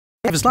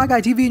For Sligh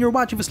Guy TV and you're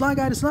watching for Sligh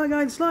Guy, the Sligh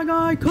Guy, the Sligh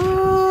Guy,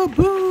 kaboom!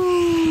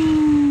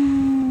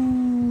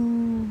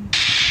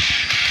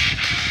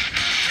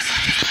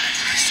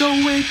 So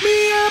wake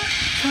me up,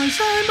 cause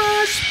I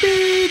must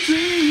be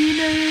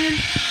dreaming.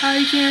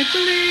 I can't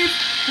believe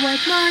what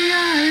my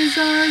eyes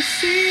are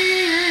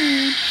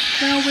seeing.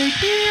 Now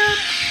wake me up,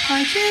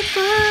 I can't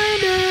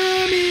find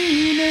a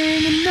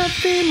meaning. And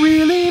nothing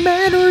really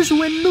matters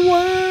when the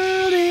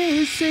world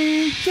is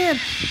sinking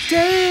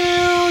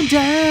down,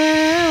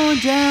 down,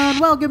 down.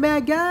 Welcome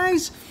back,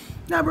 guys.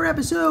 Another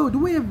episode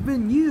with the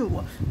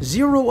new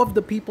Zero of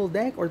the People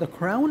deck, or the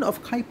Crown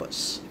of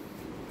Kypos.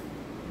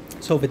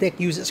 So the deck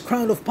uses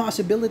Crown of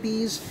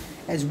Possibilities.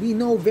 As we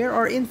know, there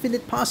are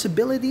infinite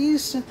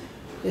possibilities,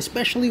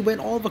 especially when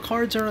all the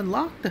cards are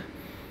unlocked.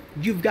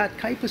 You've got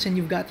Kypos and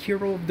you've got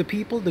Hero of the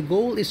People. The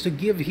goal is to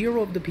give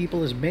Hero of the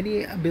People as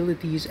many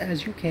abilities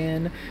as you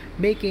can,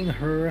 making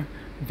her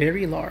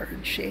very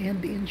large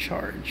and in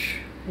charge.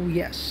 Oh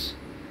yes.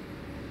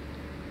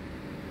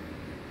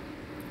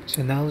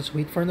 So now let's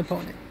wait for an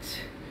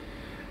opponent.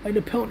 An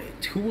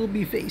opponent who will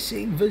be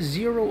facing the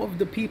Zero of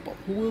the People,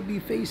 who will be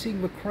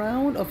facing the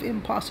Crown of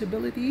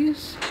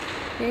Impossibilities,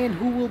 and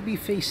who will be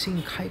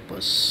facing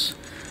Kypos,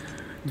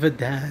 the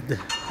dad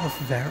of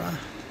Vera.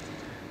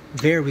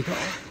 There we go.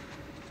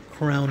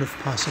 Crown of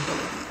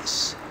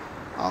Possibilities.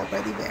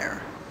 Already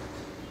there.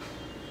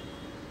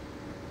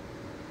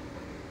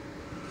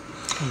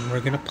 And we're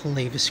gonna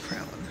play this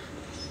crown.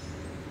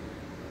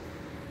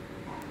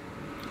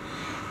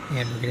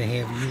 And we're gonna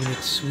have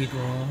units we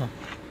draw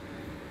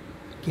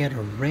get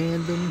a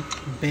random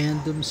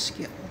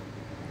skill.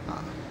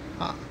 Ha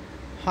ha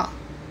ha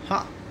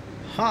ha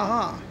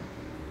ha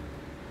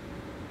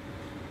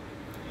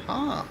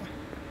ha.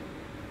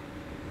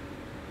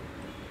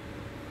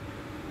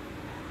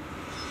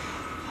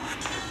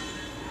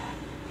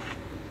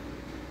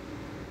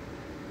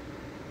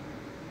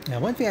 Now,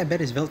 one thing I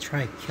bet is they'll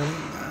try killing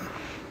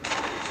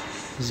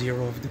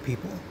Zero of the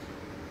People.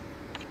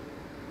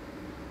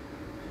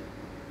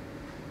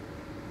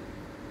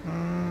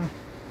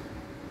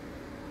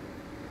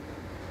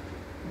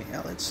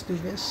 Yeah, let's do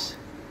this.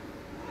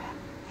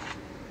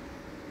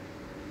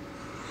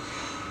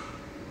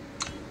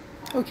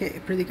 Okay,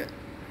 pretty good.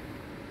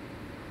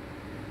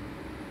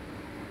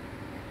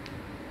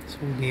 So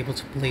we'll be able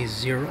to play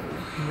Zero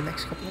in the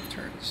next couple of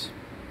turns.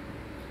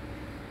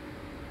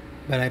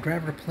 But I'd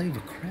rather play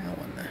the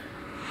Crown,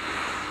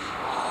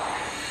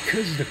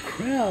 because the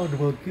Crown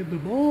will give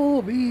them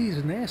all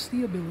these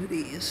nasty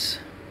abilities.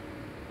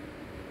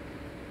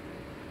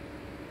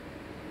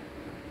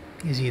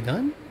 Is he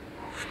done?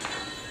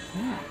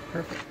 Oh,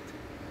 perfect.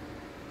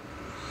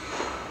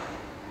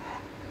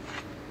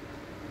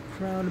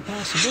 Crown of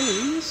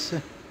Possibilities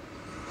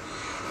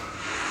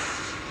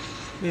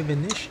with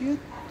Initiate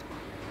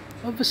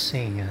of the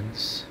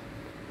Sands.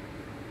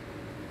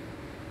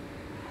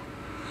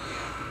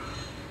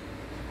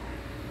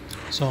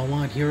 So I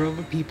want Hero of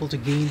the People to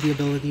gain the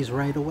abilities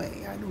right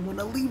away. I don't want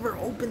to leave her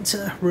open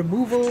to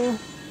removal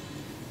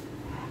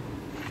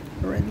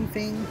or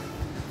anything.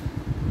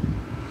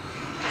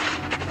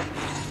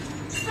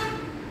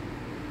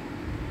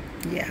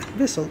 Yeah,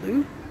 this'll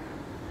do.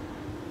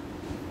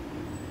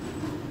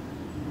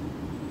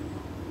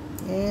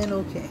 And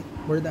okay,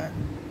 we're done.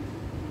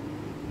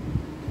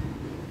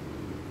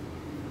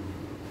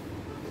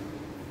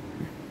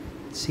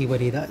 Let's see what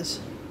he does.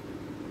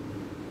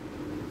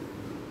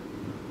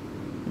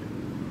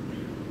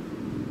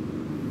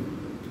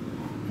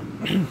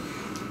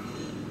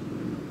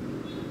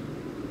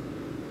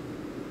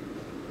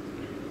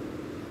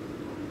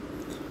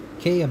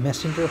 Okay, a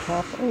Messenger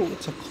Hawk. Oh,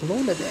 it's a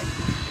Clona deck.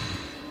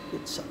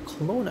 It's a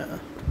Clona.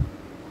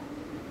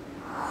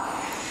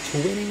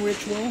 Twinning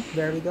Ritual.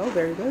 There we go.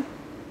 Very good.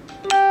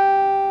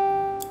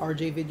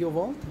 RJ Video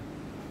Vault.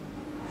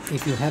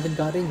 If you haven't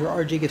gotten your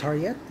RJ guitar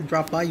yet,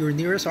 drop by your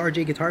nearest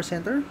RJ Guitar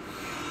Center.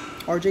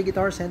 RJ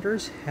Guitar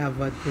Centers have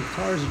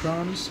guitars,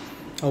 drums.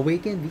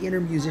 Awaken the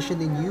inner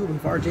musician in you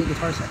with RJ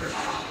Guitar Center.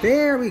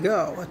 There we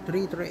go. A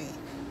 3-3.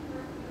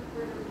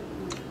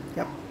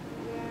 Yep.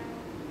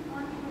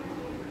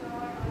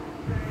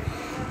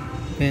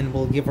 And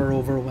we'll give her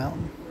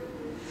Overwhelm.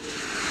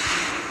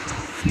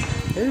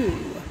 Oh,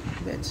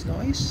 that's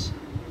nice.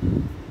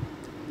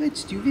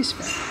 Let's do this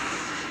one.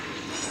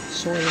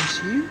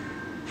 Silence you.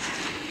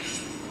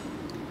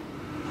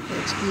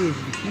 Let's give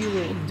the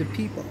Hero of the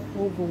People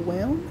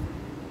Overwhelm.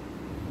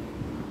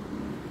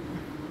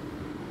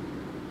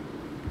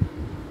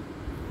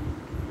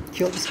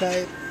 Kill this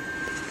guy.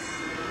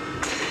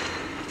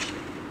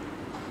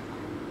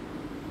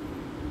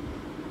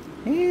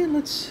 And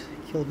let's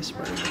kill this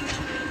bird.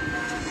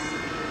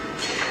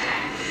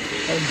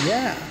 Oh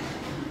yeah.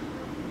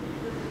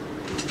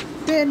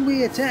 Then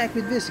we attack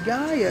with this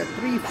guy at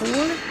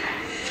 3-4.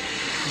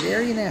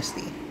 Very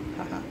nasty.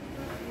 Haha.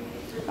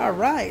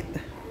 Alright.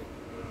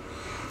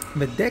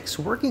 The deck's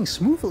working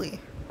smoothly.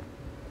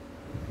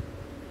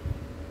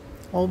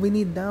 All we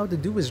need now to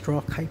do is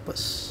draw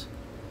Kypos,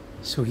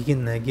 so he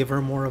can give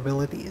her more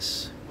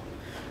abilities.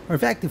 Or in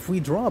fact, if we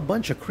draw a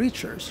bunch of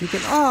creatures, you can...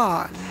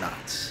 Ah,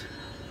 nuts.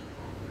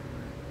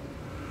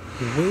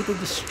 The way to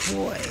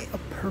destroy a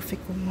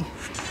perfectly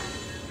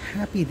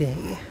happy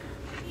day.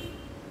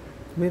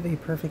 We have a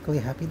perfectly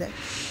happy day.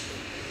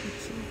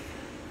 Let's see.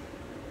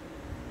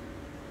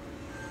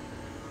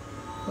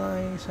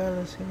 Flying,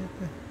 silence, hit.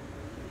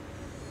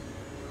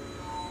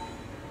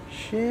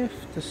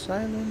 Shift to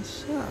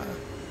silence. It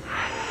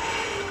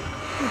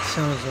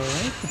sounds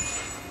alright.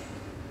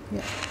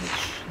 Yeah,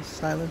 let's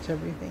silence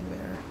everything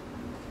there.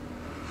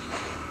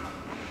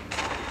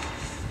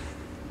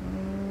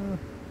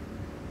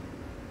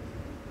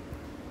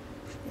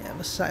 Yeah,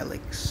 the Sligh,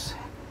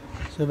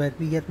 so that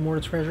we get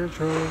more treasure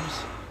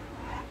troves.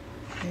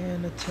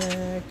 And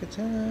attack,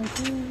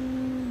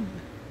 and...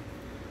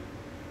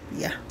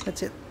 yeah,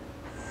 that's it.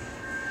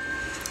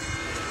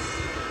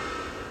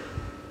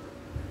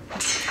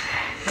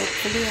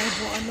 Hopefully I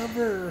draw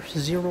another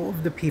 0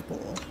 of the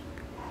people.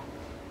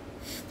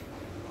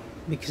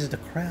 Because the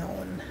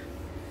crown.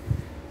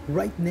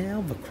 Right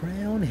now, the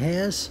crown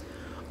has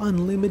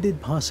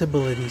unlimited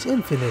possibilities.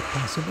 Infinite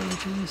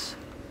possibilities.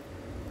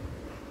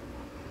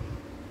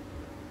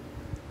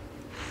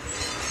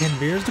 And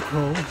there's the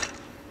crow.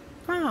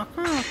 Caw,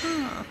 caw,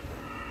 caw.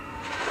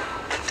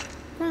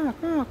 Caw,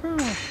 caw,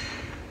 caw.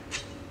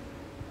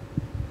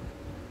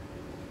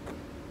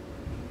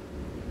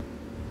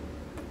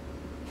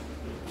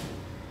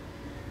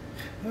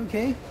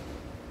 Okay.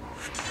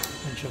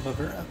 Bunch of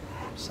other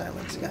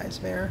silence guys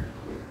there.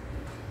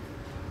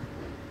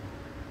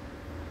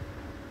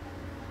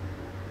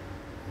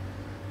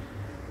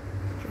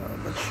 Draw a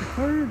bunch of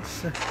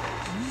cards.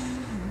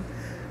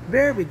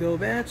 There we go.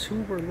 That's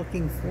who we're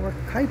looking for.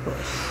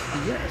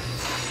 Kaipos. Yes.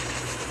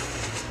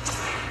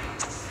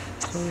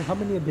 So how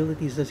many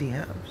abilities does he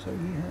have? So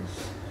he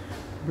has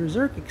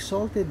Berserk,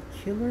 Exalted,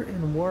 Killer,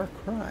 and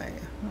Warcry.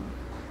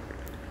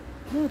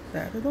 Not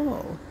bad at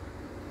all.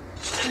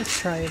 Let's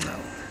try him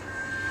out.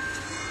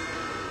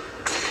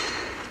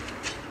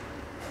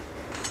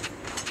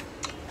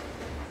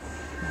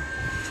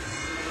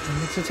 And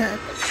let's attack.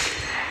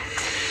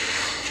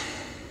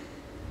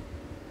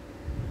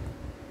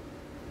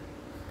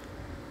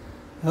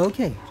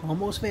 Okay,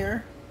 almost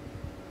there.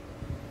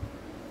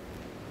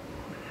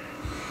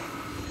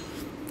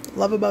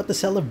 Love about the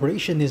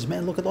celebration is,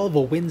 man, look at all the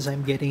wins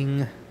I'm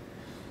getting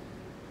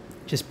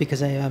just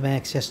because I have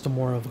access to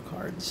more of the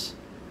cards.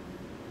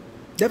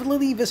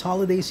 Definitely this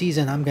holiday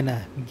season I'm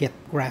gonna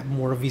grab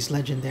more of these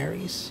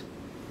legendaries.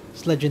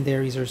 These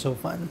legendaries are so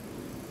fun.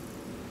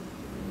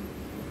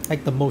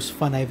 Like the most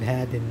fun I've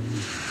had in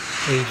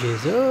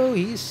ages. Oh,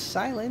 he's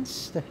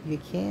silenced. You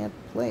can't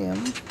play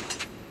him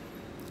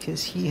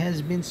because he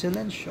has been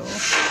silencial.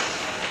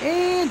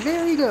 And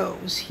there he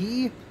goes.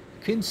 He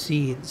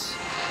concedes.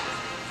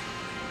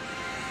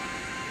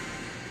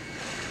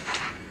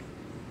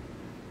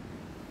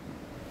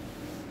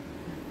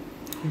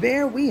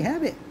 There we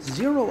have it.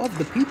 0 of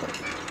the people.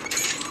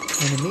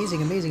 An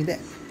amazing, amazing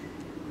deck.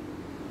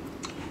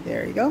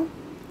 There you go.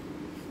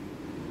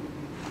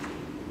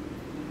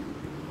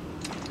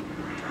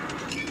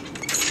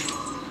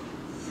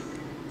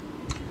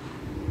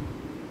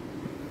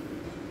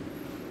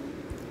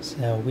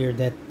 So weird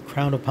that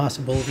Crown of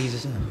Possibilities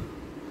is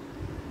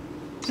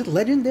it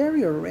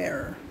legendary or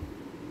rare?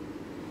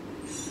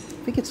 I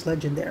think it's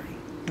legendary.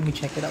 Let me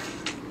check it out.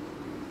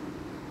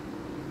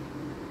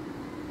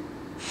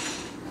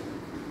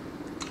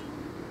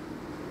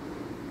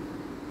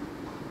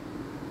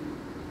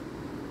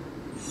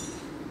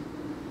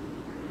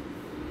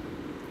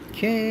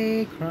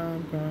 Okay,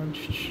 crown.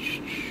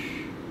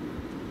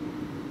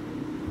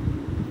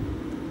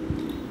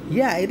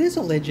 Yeah, it is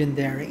a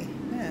legendary.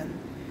 Man,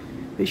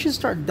 they should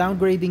start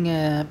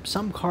downgrading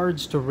some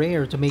cards to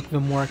rare to make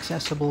them more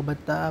accessible, but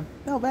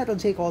well, that'll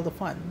take all the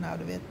fun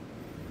out of it.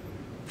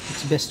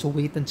 It's best to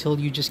wait until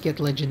you just get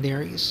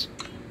legendaries.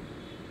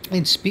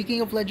 And speaking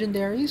of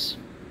legendaries,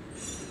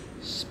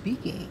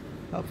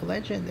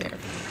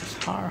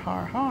 har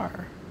har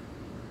har.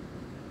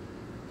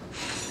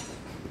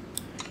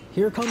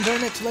 Here comes our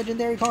next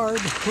legendary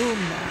card. Boom,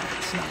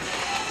 it's not.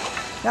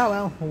 Oh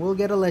well, we'll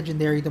get a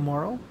legendary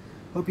tomorrow.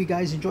 Hope you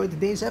guys enjoyed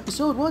today's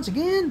episode. Once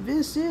again,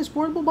 this is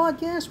Portable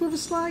Podcast with a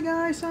Sligh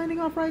guy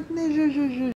signing off right now.